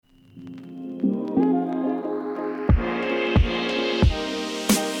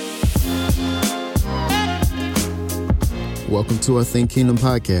Welcome to our Think Kingdom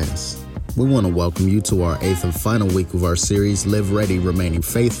podcast. We want to welcome you to our 8th and final week of our series, Live Ready, Remaining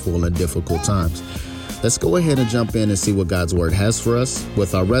Faithful in Difficult Times. Let's go ahead and jump in and see what God's Word has for us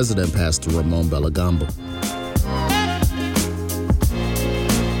with our resident pastor, Ramon Belagambo.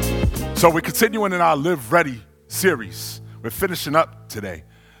 So we're continuing in our Live Ready series. We're finishing up today.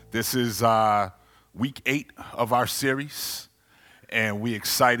 This is week 8 of our series, and we're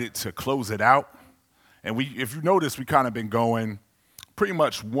excited to close it out. And if you notice, we kind of been going pretty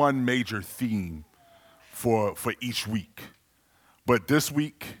much one major theme for each week. But this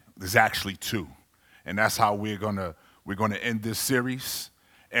week, there's actually 2. And that's how we're gonna end this series.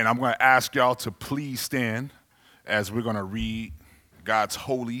 And I'm gonna ask y'all to please stand as we're gonna read God's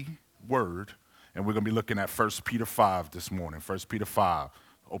holy word. And we're gonna be looking at 1 Peter 5 this morning. 1 Peter 5.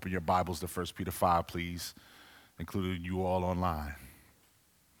 Open your Bibles to 1 Peter 5, please, including you all online.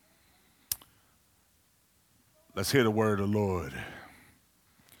 Let's hear the word of the Lord.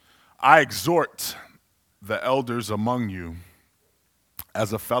 I exhort the elders among you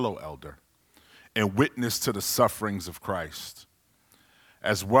as a fellow elder and witness to the sufferings of Christ,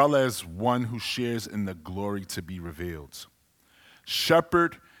 as well as one who shares in the glory to be revealed.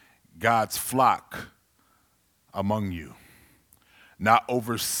 Shepherd God's flock among you, not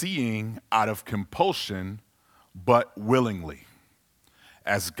overseeing out of compulsion, but willingly,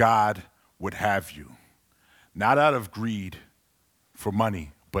 as God would have you. Not out of greed for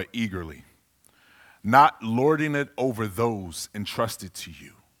money, but eagerly. Not lording it over those entrusted to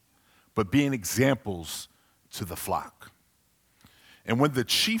you, but being examples to the flock. And when the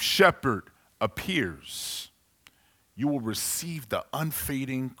chief shepherd appears, you will receive the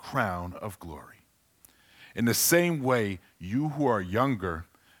unfading crown of glory. In the same way, you who are younger,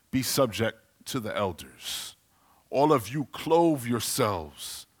 be subject to the elders. All of you clothe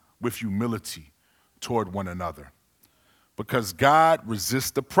yourselves with humility toward one another, because God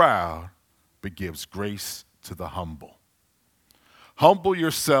resists the proud, but gives grace to the humble. Humble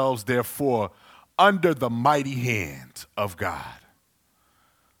yourselves, therefore, under the mighty hand of God,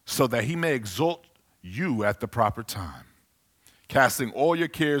 so that he may exalt you at the proper time, casting all your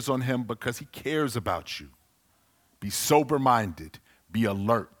cares on him because he cares about you. Be sober-minded, be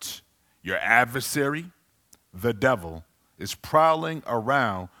alert. Your adversary, the devil, is prowling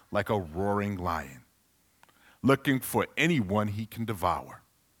around like a roaring lion, looking for anyone he can devour.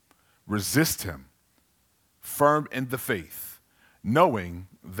 Resist him, firm in the faith, knowing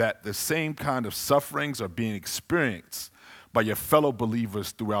that the same kind of sufferings are being experienced by your fellow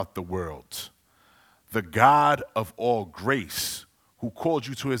believers throughout the world. The God of all grace, who called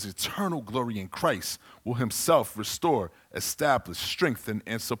you to his eternal glory in Christ, will himself restore, establish, strengthen,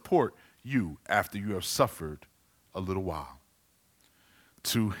 and support you after you have suffered a little while.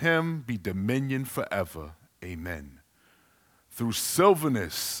 To him be dominion forever. Amen. Through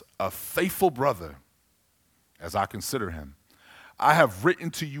Silvanus, a faithful brother, as I consider him, I have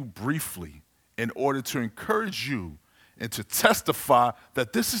written to you briefly in order to encourage you and to testify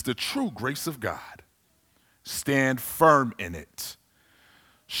that this is the true grace of God. Stand firm in it.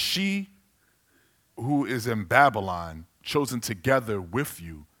 She who is in Babylon, chosen together with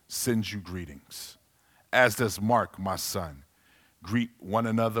you, sends you greetings, as does Mark, my son. Greet one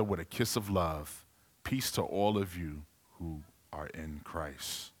another with a kiss of love. Peace to all of you who are in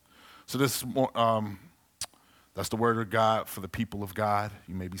Christ. So that's the word of God for the people of God.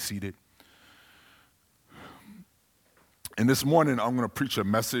 You may be seated. And this morning, I'm going to preach a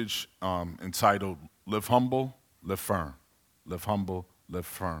message entitled, Live Humble, Live Firm. Live Humble, Live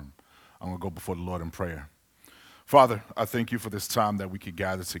Firm. I'm going to go before the Lord in prayer. Father, I thank you for this time that we could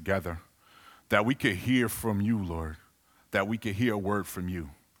gather together, that we could hear from you, Lord, that we could hear a word from you.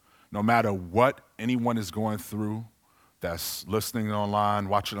 No matter what anyone is going through that's listening online,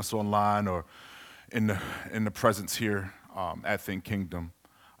 watching us online, or in the presence here at Think Kingdom,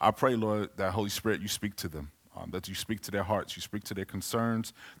 I pray, Lord, that Holy Spirit, you speak to them, that you speak to their hearts, you speak to their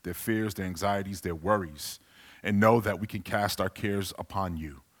concerns, their fears, their anxieties, their worries, and know that we can cast our cares upon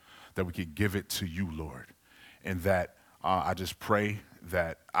you, that we can give it to you, Lord, and that I just pray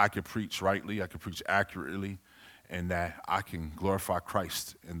that I could preach rightly, I could preach accurately, and that I can glorify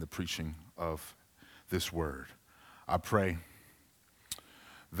Christ in the preaching of this word. I pray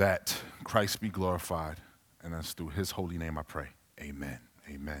that Christ be glorified, and that's through his holy name I pray. Amen.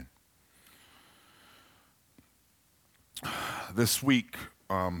 Amen. This week,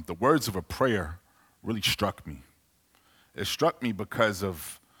 the words of a prayer really struck me. It struck me because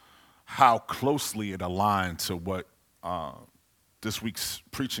of how closely it aligned to what this week's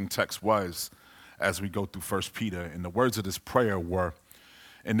preaching text was as we go through 1 Peter. And the words of this prayer were,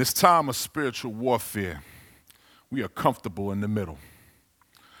 in this time of spiritual warfare, we are comfortable in the middle.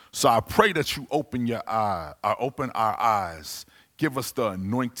 So I pray that you open our eyes, give us the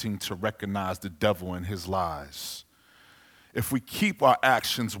anointing to recognize the devil and his lies. If we keep our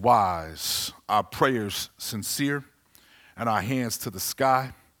actions wise, our prayers sincere, and our hands to the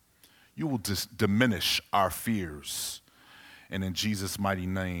sky, you will diminish our fears. And in Jesus' mighty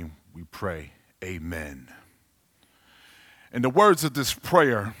name we pray, amen. And the words of this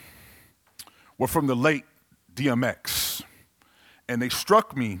prayer were from the late DMX. And they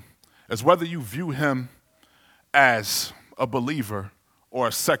struck me as whether you view him as a believer or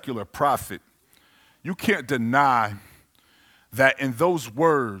a secular prophet, you can't deny that in those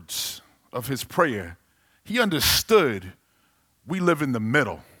words of his prayer, he understood we live in the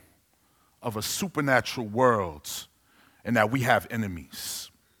middle of a supernatural world and that we have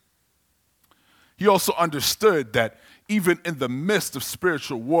enemies. He also understood that even in the midst of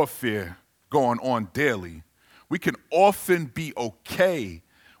spiritual warfare going on daily, we can often be okay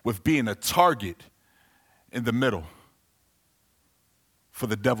with being a target in the middle for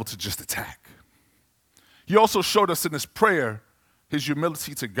the devil to just attack. He also showed us in his prayer his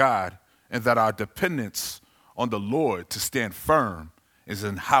humility to God and that our dependence on the Lord to stand firm is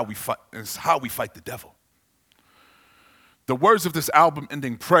how we fight the devil. The words of this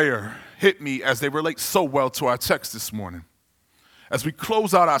album-ending prayer hit me as they relate so well to our text this morning. As we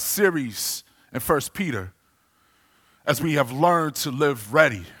close out our series in 1 Peter, as we have learned to live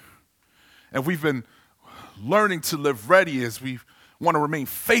ready. And we've been learning to live ready as we want to remain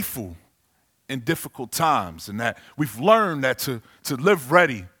faithful in difficult times. And that we've learned that to live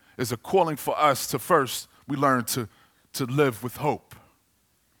ready is a calling for us to first, we learn to live with hope.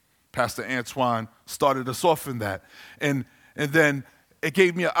 Pastor Antoine started us off in that. And then it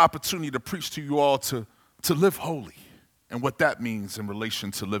gave me an opportunity to preach to you all to live holy and what that means in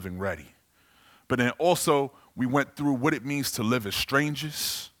relation to living ready. But then also, we went through what it means to live as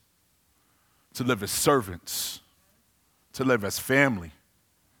strangers, to live as servants, to live as family,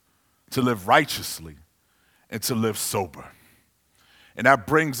 to live righteously, and to live sober. And that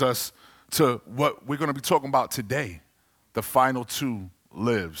brings us to what we're going to be talking about today, the final two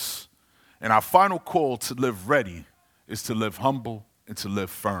lives. And our final call to live ready is to live humble and to live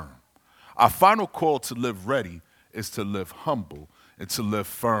firm. Our final call to live ready is to live humble and to live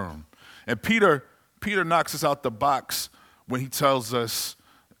firm. And Peter knocks us out the box when he tells us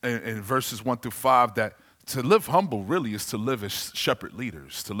in verses 1-5 that to live humble really is to live as shepherd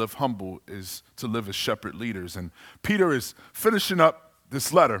leaders. To live humble is to live as shepherd leaders. And Peter is finishing up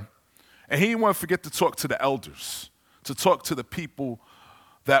this letter, and he didn't want to forget to talk to the elders, to talk to the people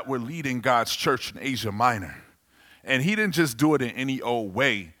that were leading God's church in Asia Minor. And he didn't just do it in any old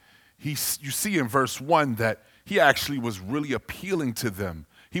way. You see in verse 1 that he actually was really appealing to them.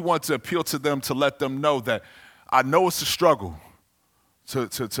 He wanted to appeal to them to let them know that I know it's a struggle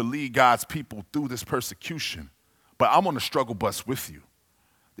to lead God's people through this persecution, but I'm on the struggle bus with you.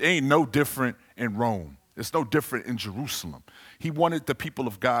 It ain't no different in Rome. It's no different in Jerusalem. He wanted the people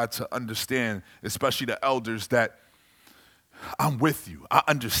of God to understand, especially the elders, that I'm with you. I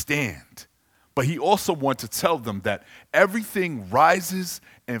understand. But he also wanted to tell them that everything rises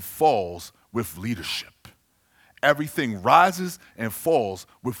and falls with leadership. Everything rises and falls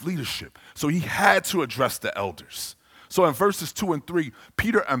with leadership. So he had to address the elders. So in verses 2 and 3,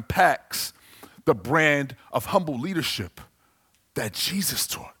 Peter unpacks the brand of humble leadership that Jesus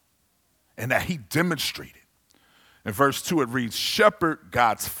taught and that he demonstrated. In verse 2, it reads, "Shepherd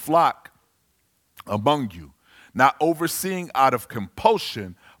God's flock among you, not overseeing out of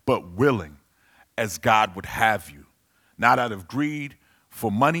compulsion, but willing, as God would have you, not out of greed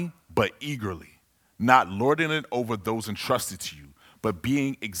for money, but eagerly, not lording it over those entrusted to you, but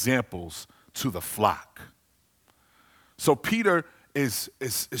being examples to the flock." So Peter is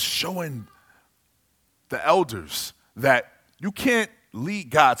showing the elders that you can't lead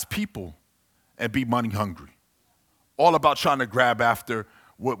God's people and be money hungry. All about trying to grab after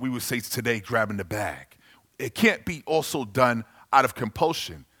what we would say today, grabbing the bag. It can't be also done out of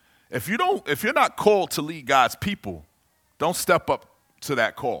compulsion. If you're not called to lead God's people, don't step up to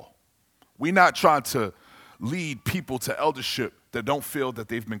that call. We're not trying to lead people to eldership that don't feel that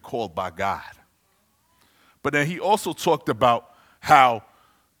they've been called by God. But then he also talked about how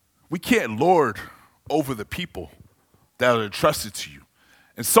we can't lord over the people that are entrusted to you.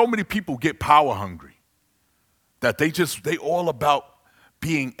 And so many people get power hungry that they all about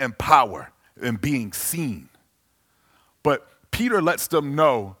being in power and being seen. But Peter lets them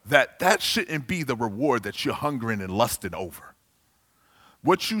know that that shouldn't be the reward that you're hungering and lusting over.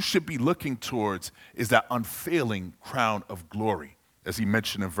 What you should be looking towards is that unfailing crown of glory, as he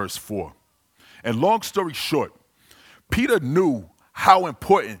mentioned in verse 4. And long story short, Peter knew how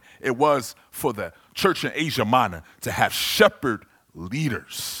important it was for the church in Asia Minor to have shepherd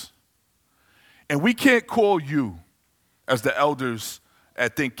leaders. And we can't call you as the elders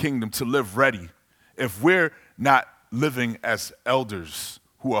at Think Kingdom to live ready if we're not living as elders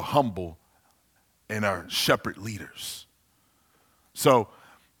who are humble and are shepherd leaders. So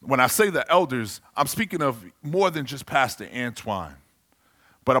when I say the elders, I'm speaking of more than just Pastor Antoine,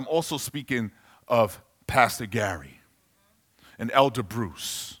 but I'm also speaking of Pastor Gary and Elder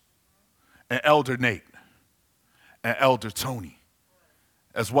Bruce and Elder Nate and Elder Tony,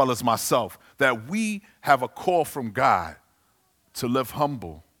 as well as myself, that we have a call from God to live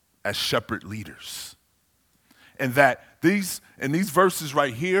humble as shepherd leaders. And that these verses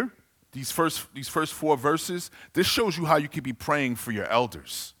right here, these first 4 verses, this shows you how you can be praying for your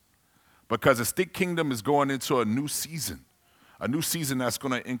elders. Because as Think Kingdom is going into a new season that's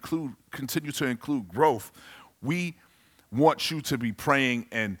going to continue to include growth, we want you to be praying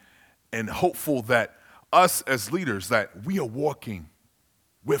and hopeful that us as leaders, that we are walking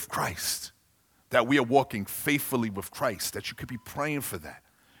with Christ, that we are walking faithfully with Christ, that you could be praying for that,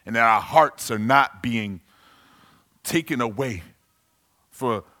 and that our hearts are not being taken away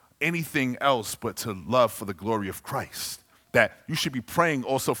for anything else but to love for the glory of Christ. That you should be praying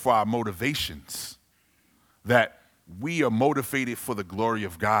also for our motivations, that we are motivated for the glory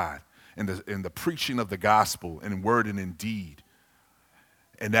of God in the preaching of the gospel in word and in deed,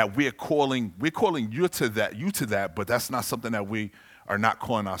 and that we're calling you to that, but that's not something that we are not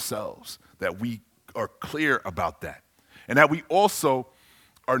calling ourselves, that we are clear about that, and that we also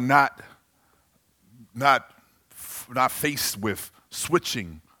are not faced with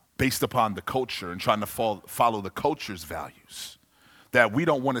switching based upon the culture and trying to follow the culture's values. That we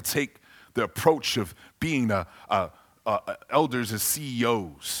don't want to take the approach of being elders as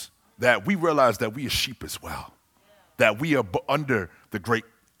CEOs, that we realize that we are sheep as well, that we are under the great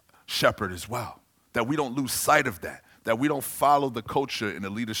shepherd as well, that we don't lose sight of that we don't follow the culture and the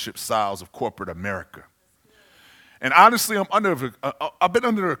leadership styles of corporate America. And honestly, I've been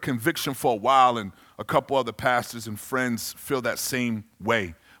under a conviction for a while, and a couple other pastors and friends feel that same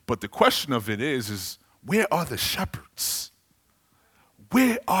way. But the question of it is where are the shepherds?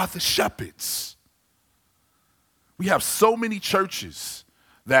 Where are the shepherds? We have so many churches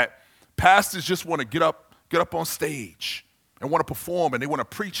that pastors just want to get up on stage and want to perform, and they want to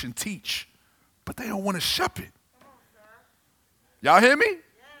preach and teach, but they don't want to shepherd. Y'all hear me? Yes.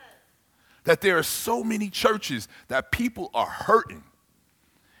 That there are so many churches that people are hurting,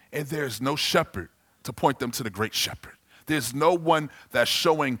 and there's no shepherd to point them to the great shepherd. There's no one that's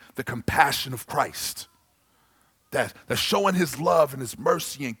showing the compassion of Christ, that's showing his love and his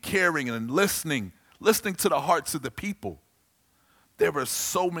mercy and caring and listening to the hearts of the people. There are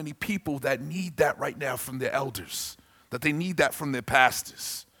so many people that need that right now from their elders, that they need that from their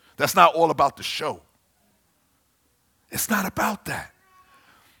pastors. That's not all about the show. It's not about that.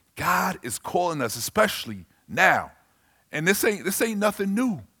 God is calling us, especially now. And this ain't nothing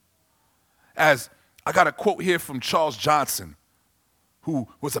new. As I got a quote here from Charles Johnson, who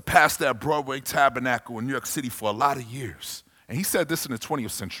was a pastor at Broadway Tabernacle in New York City for a lot of years. And he said this in the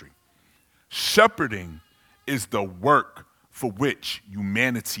 20th century: shepherding is the work for which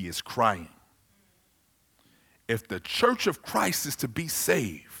humanity is crying. If the church of Christ is to be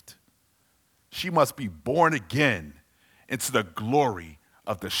saved, she must be born again into the glory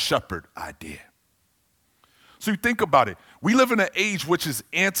of the shepherd idea. So you think about it. We live in an age which is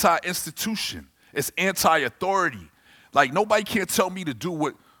anti-institution. It's anti-authority. Like, nobody can't tell me to do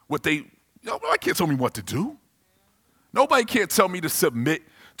nobody can't tell me what to do. Nobody can't tell me to submit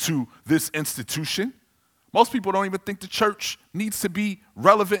to this institution. Most people don't even think the church needs to be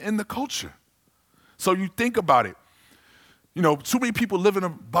relevant in the culture. So you think about it. Too many people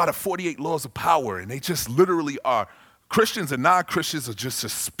living by the 48 laws of power, and they just literally are. Christians and non-Christians are just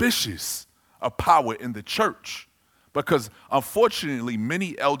suspicious of power in the church because, unfortunately,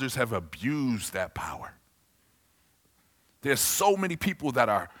 many elders have abused that power. There's so many people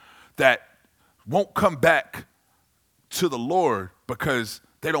that won't come back to the Lord because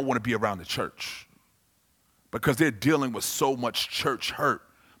they don't want to be around the church, because they're dealing with so much church hurt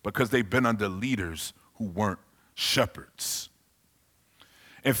because they've been under leaders who weren't shepherds.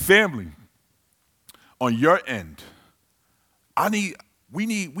 And family, on your end, we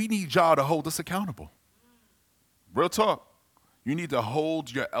need y'all to hold us accountable. Real talk. You need to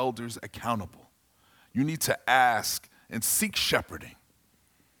hold your elders accountable. You need to ask and seek shepherding.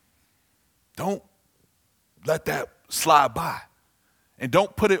 Don't let that slide by. And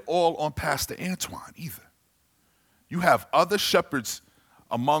don't put it all on Pastor Antoine either. You have other shepherds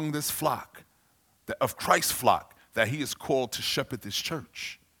among this flock, of Christ's flock, that he is called to shepherd this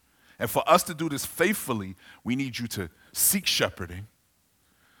church. And for us to do this faithfully, we need you to seek shepherding,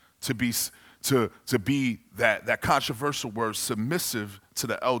 to be that controversial word, submissive to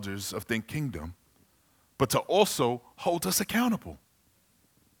the elders of Think Kingdom, but to also hold us accountable.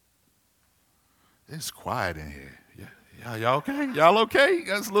 It's quiet in here. Yeah, y'all okay? Y'all okay?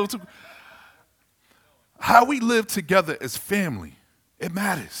 That's a little too. How we live together as family, it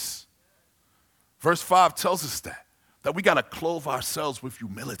matters. Verse 5 tells us that we got to clothe ourselves with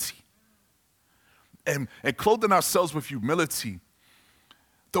humility. And clothing ourselves with humility,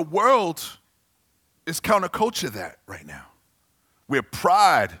 the world is counterculture that right now. Where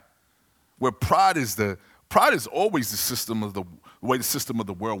pride is always the way the system of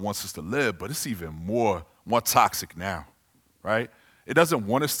the world wants us to live, but it's even more toxic now, right? It doesn't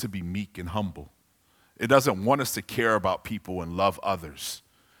want us to be meek and humble. It doesn't want us to care about people and love others.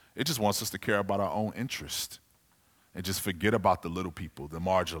 It just wants us to care about our own interest and just forget about the little people, the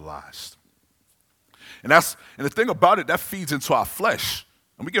marginalized. And the thing about it, that feeds into our flesh,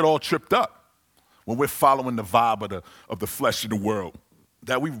 and we get all tripped up when we're following the vibe of the flesh in the world,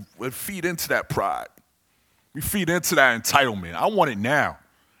 that we feed into that pride. We feed into that entitlement. I want it now.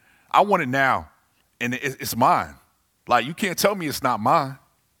 I want it now, and it's mine. Like, you can't tell me it's not mine.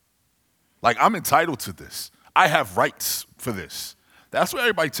 Like, I'm entitled to this. I have rights for this. That's what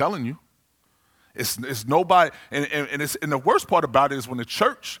everybody's telling you. It's nobody, and the worst part about it is when the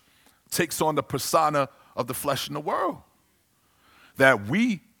church takes on the persona of the flesh in the world. That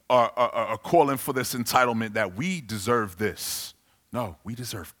we are calling for this entitlement, that we deserve this. No, we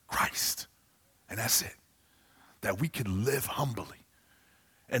deserve Christ, and that's it. That we can live humbly,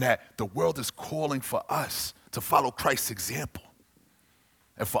 and that the world is calling for us to follow Christ's example,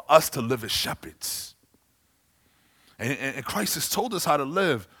 and for us to live as shepherds. And Christ has told us how to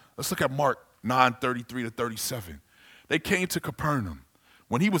live. Let's look at Mark 9:33-37. They came to Capernaum.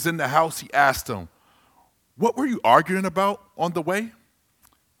 When he was in the house, he asked them, "What were you arguing about on the way?"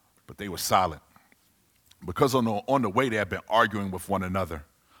 But they were silent, because on the way they had been arguing with one another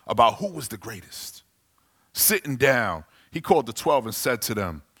about who was the greatest. Sitting down, he called the 12 and said to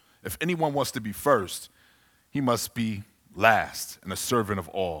them, "If anyone wants to be first, he must be last and a servant of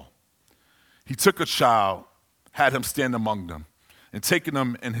all." He took a child, had him stand among them, and taking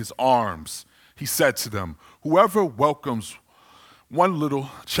them in his arms, he said to them, "Whoever welcomes one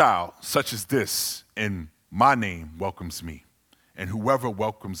little child such as this in my name welcomes me, and whoever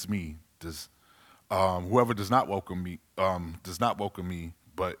welcomes me whoever does not welcome me,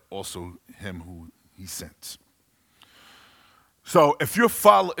 but also him who he sent." So if you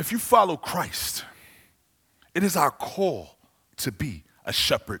follow Christ, it is our call to be a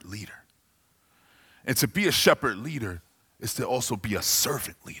shepherd leader. And to be a shepherd leader is to also be a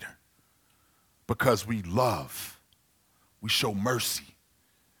servant leader, because we love, we show mercy,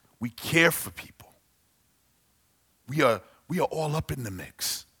 we care for people. We are all up in the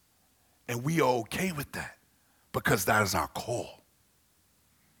mix, and we are okay with that because that is our call.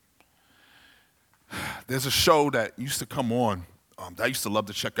 There's a show that used to come on that I used to love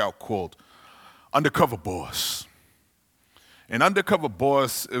to check out called Undercover Boss. And Undercover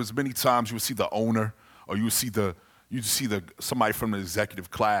Boss, it was many times you would see the owner, or you would see somebody from the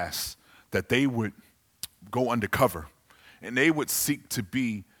executive class, that they would go undercover, and they would seek to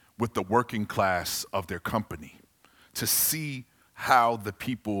be with the working class of their company, to see how the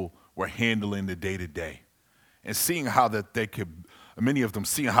people were handling the day-to-day, and seeing how that they could, many of them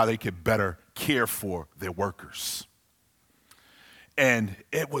seeing how they could better care for their workers. And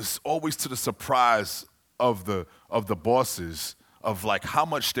it was always to the surprise of the bosses of like how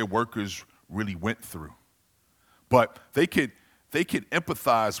much their workers really went through. But they could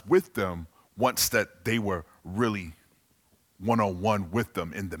empathize with them once that they were really one-on-one with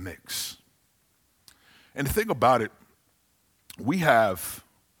them in the mix. And the thing about it, we have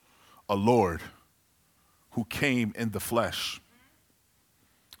a Lord who came in the flesh.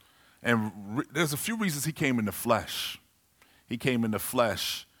 And there's a few reasons he came in the flesh. He came in the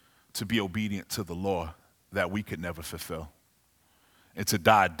flesh to be obedient to the law that we could never fulfill, and to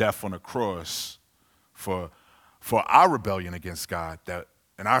die a death on a cross for our rebellion against God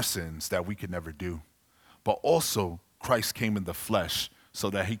and our sins that we could never do. But also, Christ came in the flesh so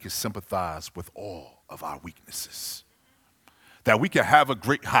that he could sympathize with all of our weaknesses, that we could have a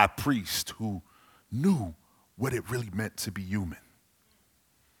great high priest who knew what it really meant to be human.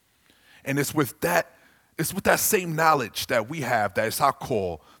 And it's with that same knowledge that we have, that it's our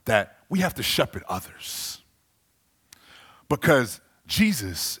call, that we have to shepherd others. Because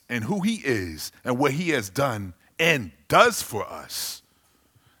Jesus and who he is and what he has done and does for us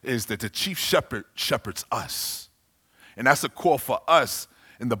is that the chief shepherd shepherds us. And that's a call for us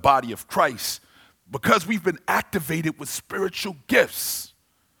in the body of Christ because we've been activated with spiritual gifts.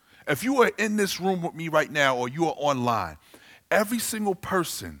 If you are in this room with me right now or you are online, every single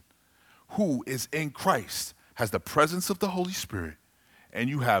person who is in Christ has the presence of the Holy Spirit, and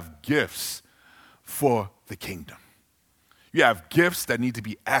you have gifts for the kingdom. You have gifts that need to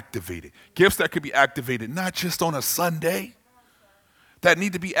be activated, gifts that could be activated not just on a Sunday, that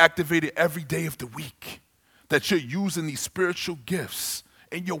need to be activated every day of the week, that you're using these spiritual gifts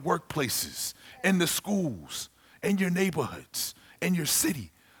in your workplaces, in the schools, in your neighborhoods, in your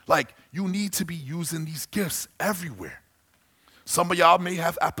city. Like, you need to be using these gifts everywhere. Some of y'all may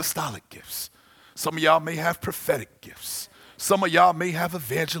have apostolic gifts. Some of y'all may have prophetic gifts. Some of y'all may have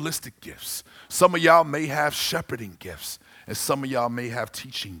evangelistic gifts. Some of y'all may have shepherding gifts. And some of y'all may have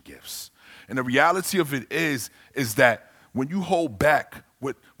teaching gifts. And the reality of it is that when you hold back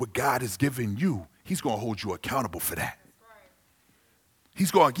what God has given you, he's going to hold you accountable for that.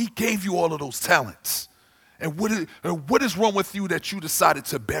 He gave you all of those talents. And what is wrong with you that you decided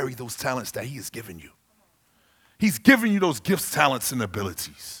to bury those talents that he has given you? He's given you those gifts, talents, and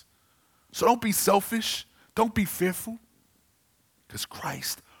abilities. So don't be selfish. Don't be fearful. Because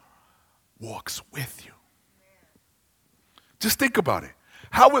Christ walks with you. Just think about it.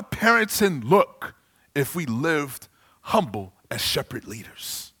 How would parenting look if we lived humble as shepherd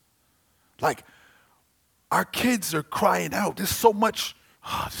leaders? Like, our kids are crying out. There's so much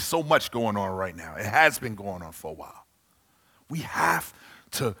going on right now. It has been going on for a while. We have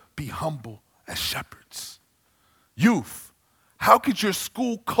to be humble as shepherds. Youth, how could your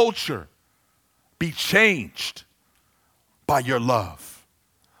school culture be changed by your love,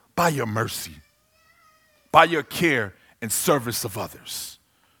 by your mercy, by your care and service of others?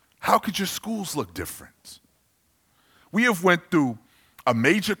 How could your schools look different? We have went through a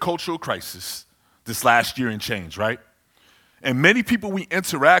major cultural crisis this last year and change, right? And many people we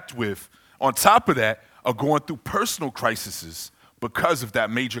interact with, on top of that, are going through personal crises because of that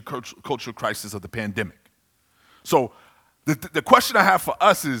major cultural crisis of the pandemic. So the question I have for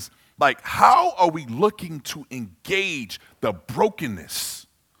us is, like, how are we looking to engage the brokenness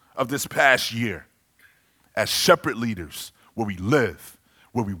of this past year as shepherd leaders where we live,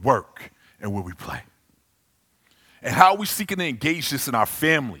 where we work, and where we play? And how are we seeking to engage this in our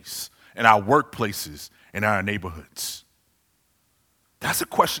families, in our workplaces, in our neighborhoods? That's a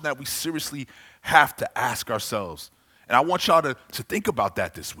question that we seriously have to ask ourselves. And I want y'all to think about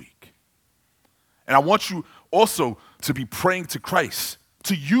that this week. And I want you also to be praying to Christ,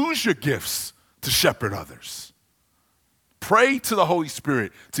 to use your gifts to shepherd others. Pray to the Holy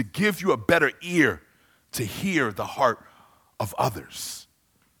Spirit to give you a better ear to hear the heart of others.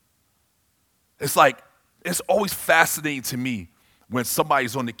 It's always fascinating to me when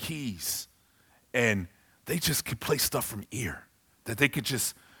somebody's on the keys and they just could play stuff from ear, that they could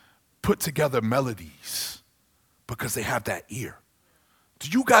just put together melodies because they have that ear. Do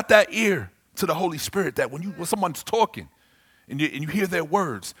you got that ear to the Holy Spirit that when someone's talking and you hear their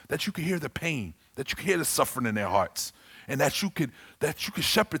words, that you can hear the pain, that you can hear the suffering in their hearts, and that you could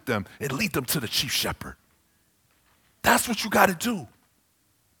shepherd them and lead them to the chief shepherd? That's what you got to do.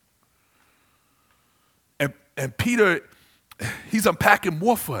 And Peter, he's unpacking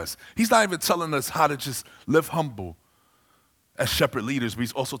more for us. He's not even telling us how to just live humble as shepherd leaders, but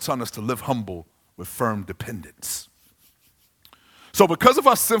he's also telling us to live humble with firm dependence. So because of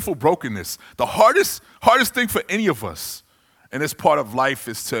our sinful brokenness, the hardest thing for any of us in this part of life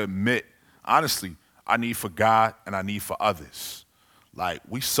is to admit, honestly, our need for God and our need for others. Like,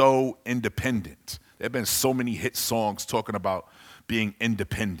 we so independent. There have been so many hit songs talking about being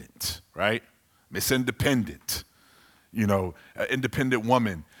independent, right? Miss Independent, independent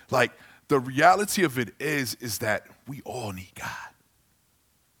woman. Like, the reality of it is that we all need God.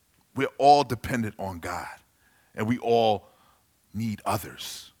 We're all dependent on God, and we all need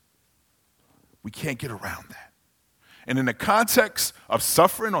others. We can't get around that. And in the context of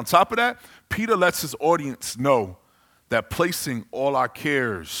suffering, on top of that, Peter lets his audience know that placing all our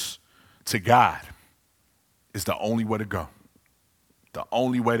cares to God is the only way to go. The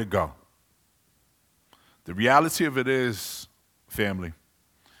only way to go. The reality of it is, family,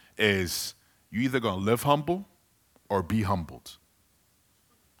 is you either going to live humble or be humbled.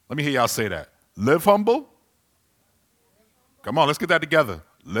 Let me hear y'all say that. Live humble. Come on, let's get that together.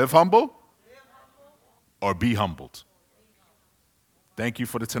 Live humble or be humbled. Thank you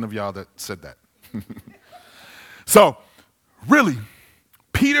for the 10 of y'all that said that. So, really,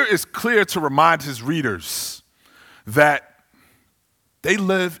 Peter is clear to remind his readers that they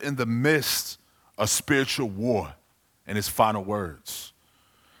live in the midst of spiritual war in his final words.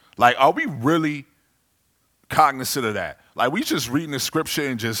 Like, are we really cognizant of that. Like, we just reading the scripture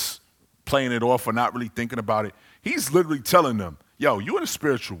and just playing it off or not really thinking about it. He's literally telling them, yo, you in a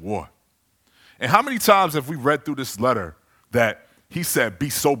spiritual war. And how many times have we read through this letter that he said, be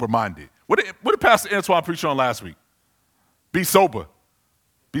sober-minded? What did Pastor Antoine preach on last week? Be sober.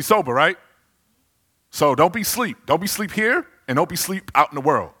 Be sober, right? So don't be sleep. Don't be sleep here, and don't be sleep out in the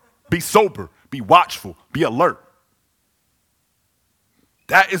world. Be sober. Be watchful. Be alert.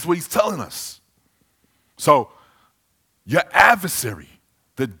 That is what he's telling us. So your adversary,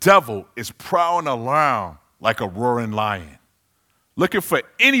 the devil, is prowling around like a roaring lion, looking for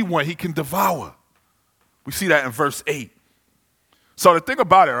anyone he can devour. We see that in verse 8. So the thing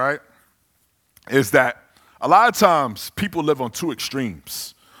about it, right, is that a lot of times people live on two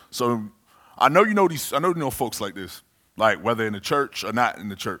extremes. So I know you know folks like this, like whether in the church or not in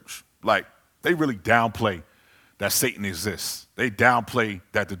the church. Like, they really downplay that Satan exists. They downplay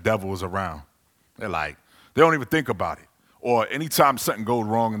that the devil is around. They're like, they don't even think about it. Or anytime something goes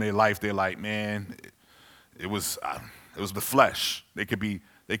wrong in their life, they're like, man, it was the flesh. They could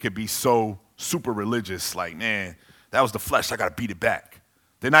be so super religious, like, man, that was the flesh. I got to beat it back.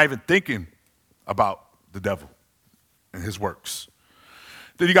 They're not even thinking about the devil and his works.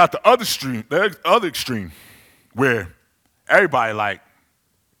 Then you got the other extreme, where everybody like,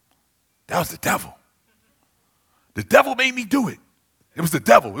 that was the devil. The devil made me do it. It was the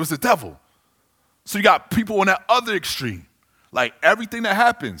devil. It was the devil. So you got people on that other extreme. Like, everything that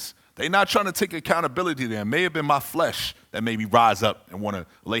happens, they're not trying to take accountability there. It may have been my flesh that made me rise up and want to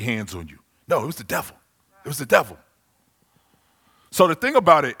lay hands on you. No, it was the devil. It was the devil. So the thing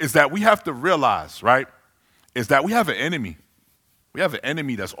about it is that we have to realize, right, is that we have an enemy. We have an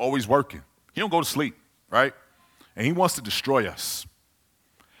enemy that's always working. He don't go to sleep, right? And he wants to destroy us.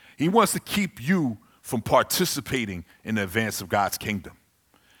 He wants to keep you from participating in the advance of God's kingdom.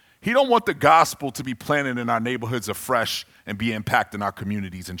 He don't want the gospel to be planted in our neighborhoods afresh and be impacting our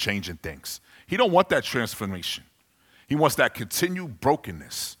communities and changing things. He don't want that transformation. He wants that continued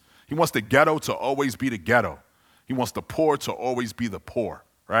brokenness. He wants the ghetto to always be the ghetto. He wants the poor to always be the poor,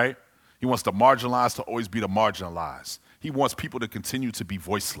 right? He wants the marginalized to always be the marginalized. He wants people to continue to be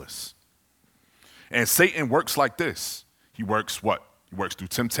voiceless. And Satan works like this. He works what? He works through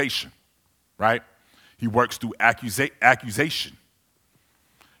temptation, right? He works through accusation.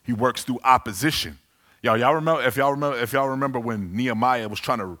 He works through opposition. Y'all remember when Nehemiah was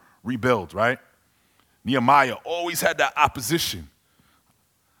trying to rebuild, right? Nehemiah always had that opposition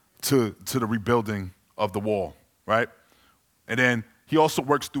to the rebuilding of the wall, right? And then he also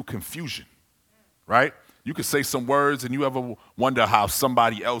works through confusion, right? You could say some words and you ever wonder how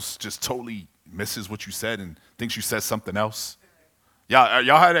somebody else just totally misses what you said and thinks you said something else? Y'all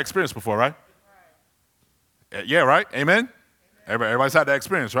had that experience before, right? Yeah, right? Amen? Everybody's had that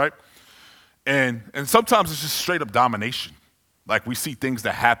experience, right? And sometimes it's just straight up domination. Like, we see things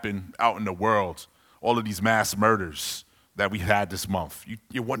that happen out in the world, all of these mass murders that we had this month.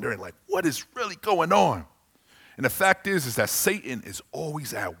 You're wondering, like, what is really going on? And the fact is that Satan is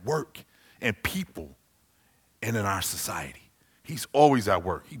always at work in people and in our society. He's always at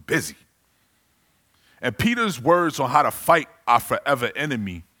work. He's busy. And Peter's words on how to fight our forever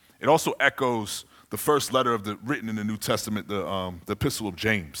enemy, it also echoes the first letter written in the New Testament, the Epistle of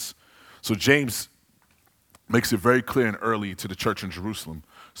James. So James makes it very clear and early to the church in Jerusalem.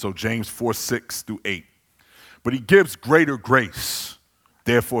 So James 4:6-8. But he gives greater grace.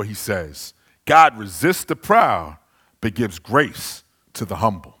 Therefore, he says, God resists the proud, but gives grace to the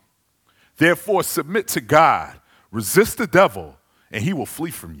humble. Therefore, submit to God, resist the devil, and he will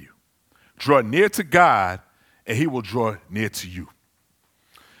flee from you. Draw near to God, and he will draw near to you.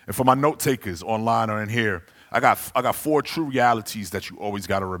 And for my note takers online or in here, I got 4 true realities that you always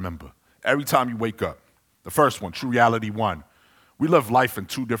got to remember every time you wake up. The first one, true reality 1, we live life in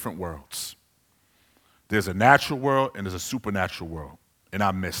 2 different worlds. There's a natural world and there's a supernatural world in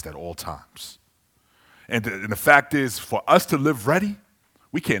our midst at all times. And the fact is, for us to live ready,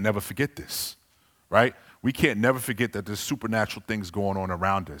 we can't never forget this, right? We can't never forget that there's supernatural things going on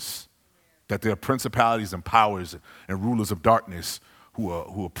around us, that there are principalities and powers and rulers of darkness who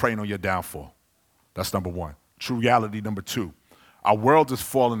are preying on your downfall. That's number 1. True reality number 2, our world is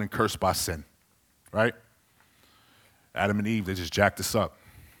fallen and cursed by sin, right? Adam and Eve, they just jacked us up.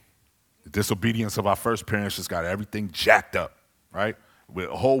 The disobedience of our first parents just got everything jacked up, right? The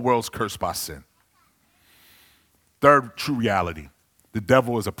whole world's cursed by sin. Third true reality, the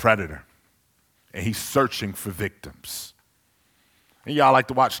devil is a predator, and he's searching for victims. And y'all like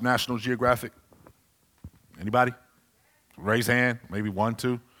to watch National Geographic? Anybody? Raise hand, maybe 1,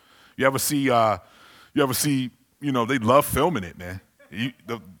 2. You ever see, they love filming it, man.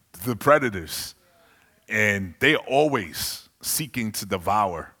 The predators. and they're always seeking to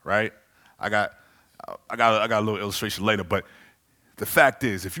devour, right? I got a little illustration later, but the fact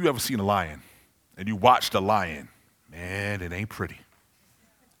is, if you ever seen a lion and you watch the lion, man, it ain't pretty.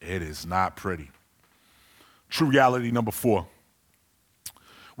 It is not pretty. True reality number 4.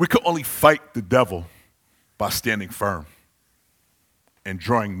 We can only fight the devil by standing firm and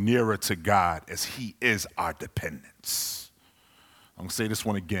drawing nearer to God as he is our dependence. I'm going to say this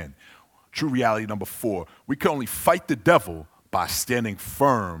one again. True reality number 4. We can only fight the devil by standing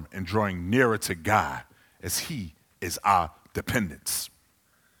firm and drawing nearer to God as he is our dependence.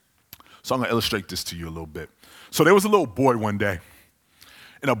 So I'm going to illustrate this to you a little bit. So there was a little boy one day,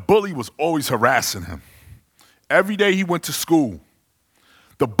 and a bully was always harassing him. Every day he went to school,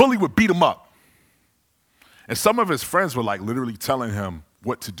 the bully would beat him up. And some of his friends were like literally telling him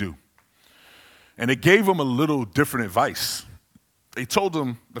what to do. And they gave him a little different advice. They told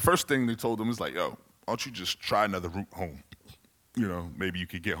him, the first thing they told him was like, yo, why don't you just try another route home? You know, maybe you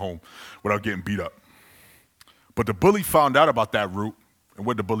could get home without getting beat up. But the bully found out about that route, and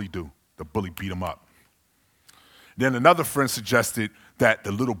what did the bully do? The bully beat him up. Then another friend suggested that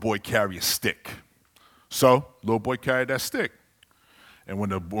the little boy carry a stick. So, little boy carried that stick. And when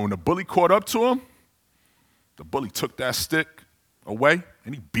the bully caught up to him, the bully took that stick away,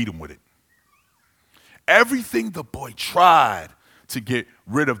 and he beat him with it. Everything the boy tried to get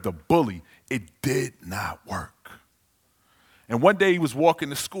rid of the bully, it did not work. And one day he was walking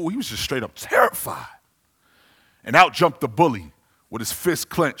to school, he was just straight up terrified. And out jumped the bully with his fist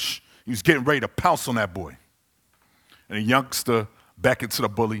clenched. He was getting ready to pounce on that boy. And the youngster beckoned to the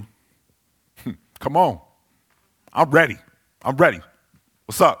bully. Come on, I'm ready.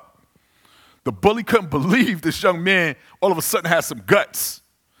 What's up? The bully couldn't believe this young man all of a sudden had some guts.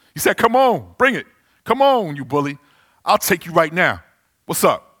 He said, come on, bring it. Come on, you bully. I'll take you right now. What's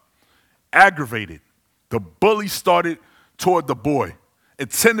up? Aggravated, the bully started toward the boy,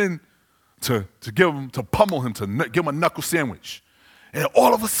 intending to pummel him, to give him a knuckle sandwich. And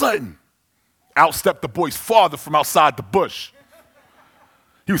all of a sudden, out stepped the boy's father from outside the bush.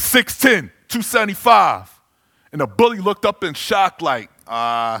 He was 6'10", 275. And the bully looked up in shock like,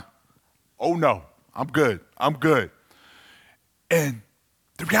 oh no, I'm good. And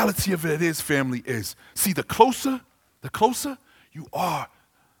the reality of it is, family, is, see, the closer you are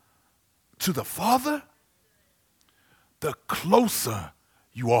to the Father, the closer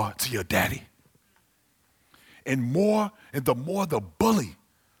you are to your daddy. And the more the bully,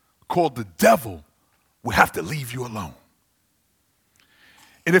 called the devil, will have to leave you alone.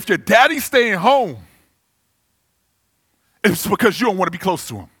 And if your daddy's staying home, it's because you don't want to be close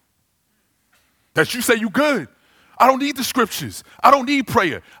to him. That you say you good. I don't need the scriptures. I don't need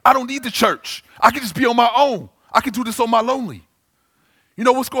prayer. I don't need the church. I can just be on my own. I can do this on my lonely. You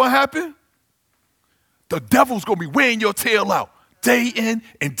know what's going to happen? The devil's going to be wearing your tail out day in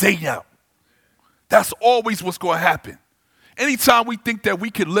and day out. That's always what's going to happen. Anytime we think that we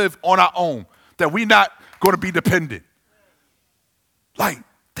can live on our own, that we're not going to be dependent, like,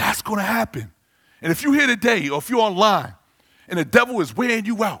 that's going to happen. And if you're here today or if you're online and the devil is wearing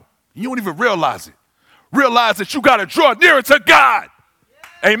you out, you don't even realize it. Realize that you got to draw nearer to God.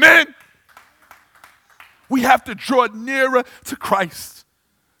 Yeah. Amen? We have to draw nearer to Christ.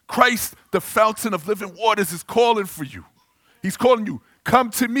 Christ, the fountain of living waters, is calling for you. He's calling you, come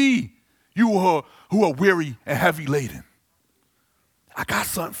to me, you who are weary and heavy laden. I got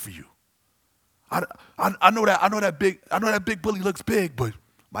something for you. I know that big bully looks big, but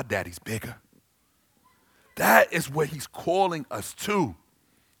my daddy's bigger. That is what he's calling us to.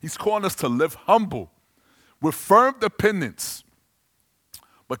 He's calling us to live humble with firm dependence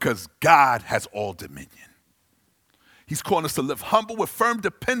because God has all dominion. He's calling us to live humble with firm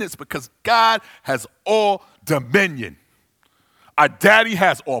dependence because God has all dominion. Our daddy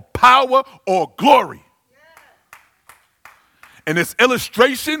has all power, all glory. And this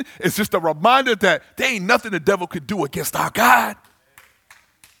illustration is just a reminder that there ain't nothing the devil could do against our God.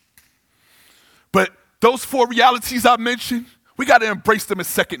 But those 4 realities I mentioned, we got to embrace them as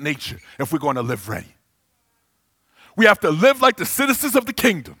second nature if we're going to live ready. We have to live like the citizens of the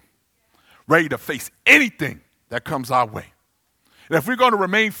kingdom, ready to face anything that comes our way. And if we're going to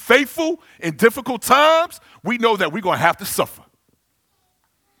remain faithful in difficult times, we know that we're going to have to suffer.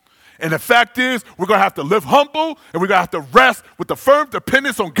 And the fact is, we're going to have to live humble, and we're going to have to rest with the firm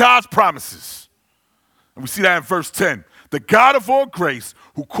dependence on God's promises. And we see that in verse 10. The God of all grace,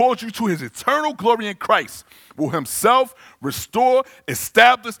 who called you to his eternal glory in Christ, will himself restore,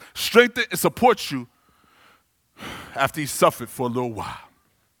 establish, strengthen, and support you after he suffered for a little while.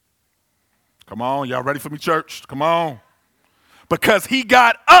 Come on, y'all ready for me, church? Come on. Because he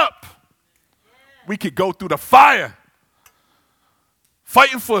got up We could go through the fire,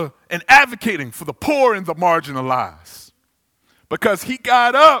 fighting for and advocating for the poor and the marginalized. Because he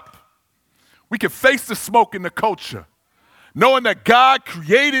got up, we can face the smoke in the culture, knowing that God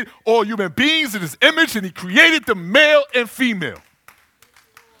created all human beings in his image and he created them male and female.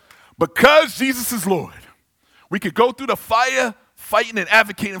 Because Jesus is Lord, we could go through the fire fighting and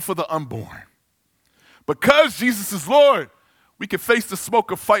advocating for the unborn. Because Jesus is Lord, we can face the smoke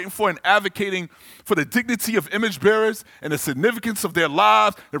of fighting for and advocating for the dignity of image bearers and the significance of their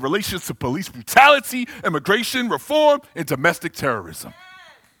lives in relation to police brutality, immigration reform, and domestic terrorism.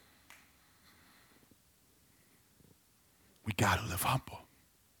 We gotta live humble.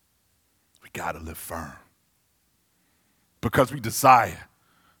 We gotta live firm. Because we desire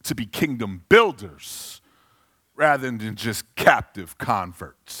to be kingdom builders rather than just captive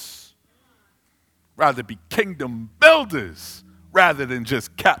converts. Rather be kingdom builders rather than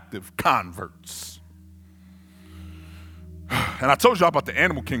just captive converts. And I told you about the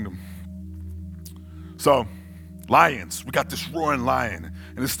animal kingdom. So, lions, we got this roaring lion,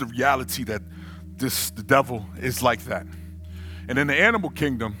 and it's the reality that the devil is like that. And in the animal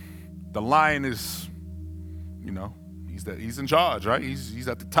kingdom, the lion is, he's in charge, right? He's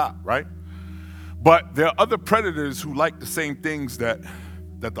at the top, right? But there are other predators who like the same things that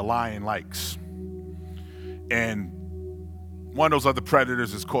the lion likes. And one of those other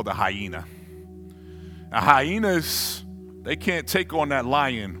predators is called a hyena. Now, hyenas, they can't take on that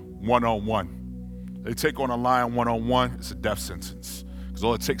lion one-on-one. They take on a lion one-on-one, it's a death sentence. Because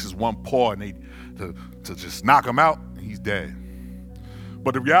all it takes is one paw and to just knock him out, and he's dead.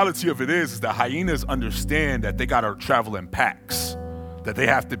 But the reality of it is that hyenas understand that they got to travel in packs, that they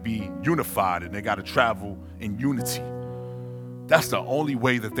have to be unified and they got to travel in unity. That's the only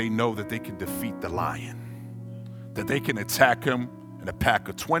way that they know that they can defeat the lion. That they can attack him in a pack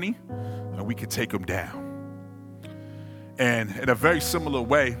of 20 and we can take him down. And in a very similar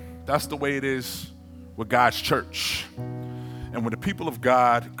way, that's the way it is with God's church. And when the people of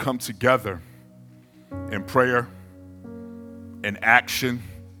God come together in prayer, in action,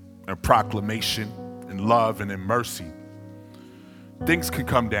 in proclamation, in love, and in mercy, things can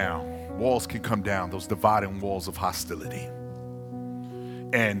come down. Walls can come down, those dividing walls of hostility.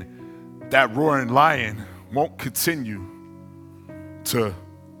 And that roaring lion won't continue to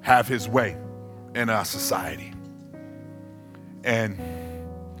have his way in our society. And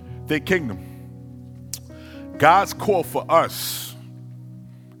the kingdom. God's call for us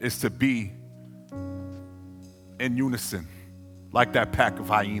is to be in unison, like that pack of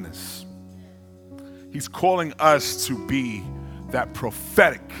hyenas. He's calling us to be that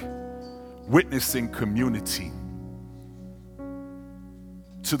prophetic witnessing community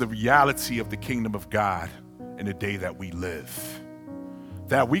to the reality of the kingdom of God in the day that we live.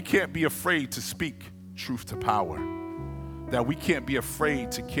 That we can't be afraid to speak truth to power. That we can't be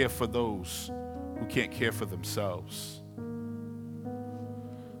afraid to care for those who can't care for themselves.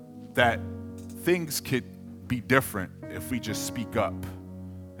 That things could be different if we just speak up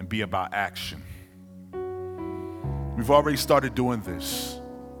and be about action. We've already started doing this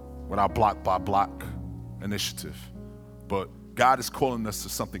with our Block by Block initiative, but God is calling us to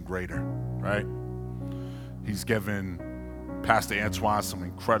something greater, right? He's given Pastor Antoine some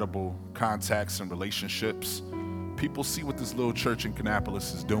incredible contacts and relationships. People see what this little church in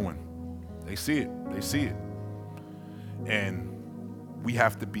Kannapolis is doing. They see it. And we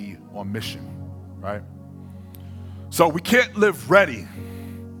have to be on mission, right? So we can't live ready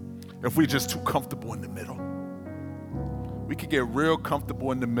if we're just too comfortable in the middle. We could get real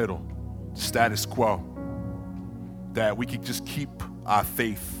comfortable in the middle, status quo, that we could just keep our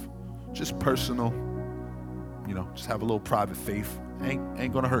faith just personal, just have a little private faith.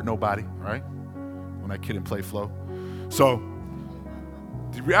 Ain't gonna hurt nobody, right? When that Kid and Play flow. So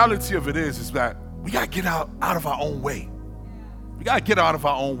the reality of it is that we gotta get out of our own way. We gotta get out of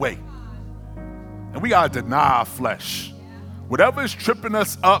our own way. And we gotta deny our flesh. Whatever is tripping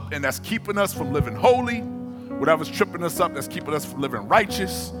us up and that's keeping us from living holy, whatever's tripping us up that's keeping us from living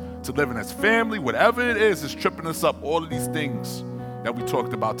righteous, to living as family, whatever it is tripping us up, all of these things that we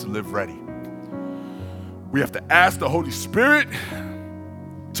talked about to live ready. We have to ask the Holy Spirit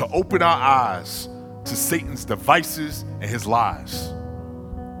to open our eyes to Satan's devices and his lies.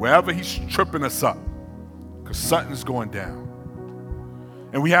 Wherever he's tripping us up, because something's going down.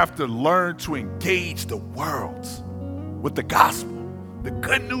 And we have to learn to engage the world with the gospel, the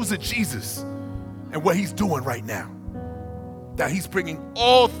good news of Jesus and what he's doing right now. That he's bringing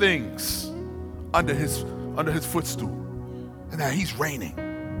all things under his footstool and that he's reigning.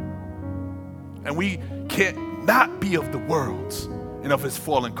 And we can't not be of the world and of his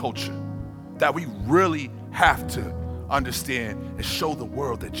fallen culture. that we really have to understand and show the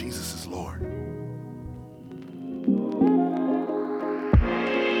world that Jesus is Lord.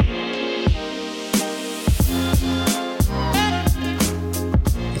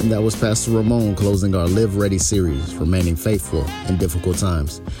 And that was Pastor Ramon closing our Live Ready series, remaining faithful in difficult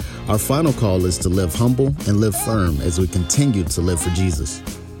times. Our final call is to live humble and live firm as we continue to live for Jesus.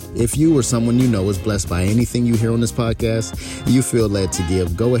 If you or someone you know is blessed by anything you hear on this podcast and you feel led to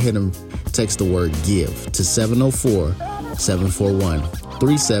give, go ahead and text the word GIVE to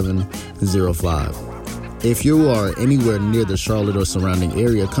 704-741-3705. If you are anywhere near the Charlotte or surrounding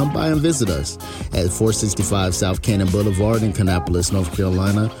area, come by and visit us at 465 South Cannon Boulevard in Kannapolis, North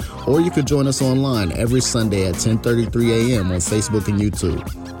Carolina, or you could join us online every Sunday at 10:33 a.m. on Facebook and YouTube.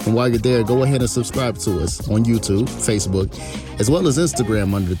 And while you're there, go ahead and subscribe to us on YouTube, Facebook, as well as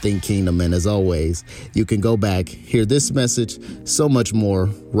Instagram under Think Kingdom. And as always, you can go back, hear this message, so much more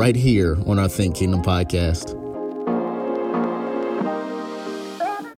right here on our Think Kingdom podcast.